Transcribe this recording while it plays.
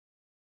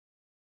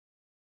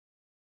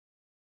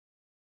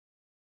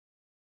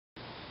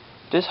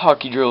This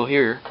hockey drill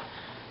here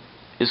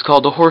is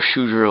called the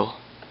Horseshoe Drill.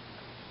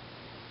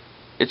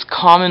 It's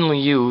commonly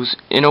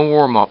used in a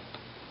warm-up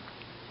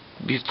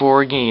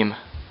before a game,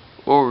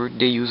 or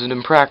they use it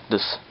in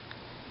practice.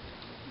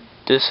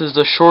 This is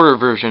the shorter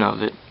version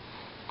of it.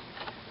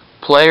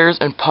 Players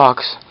and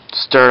pucks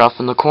start off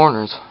in the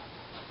corners.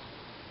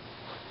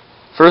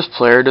 First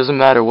player, doesn't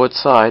matter what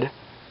side,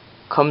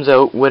 comes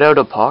out without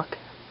a puck,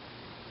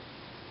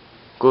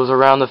 goes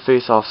around the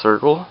face-off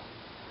circle.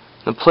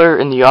 The player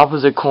in the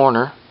opposite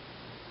corner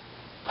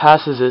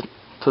passes it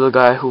to the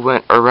guy who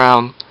went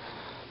around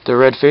the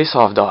red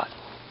face-off dot.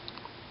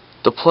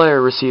 The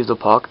player receives the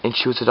puck and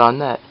shoots it on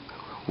net.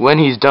 When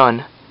he's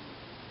done,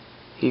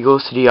 he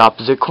goes to the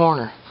opposite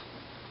corner.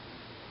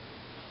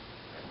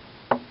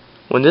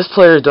 When this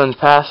player is done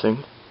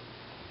passing,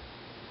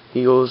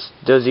 he does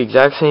the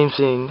exact same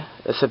thing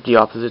except the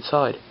opposite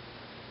side.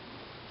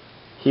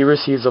 He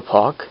receives the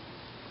puck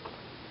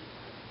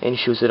and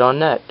shoots it on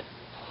net.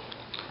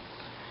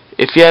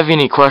 If you have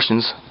any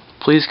questions,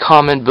 please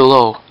comment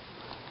below.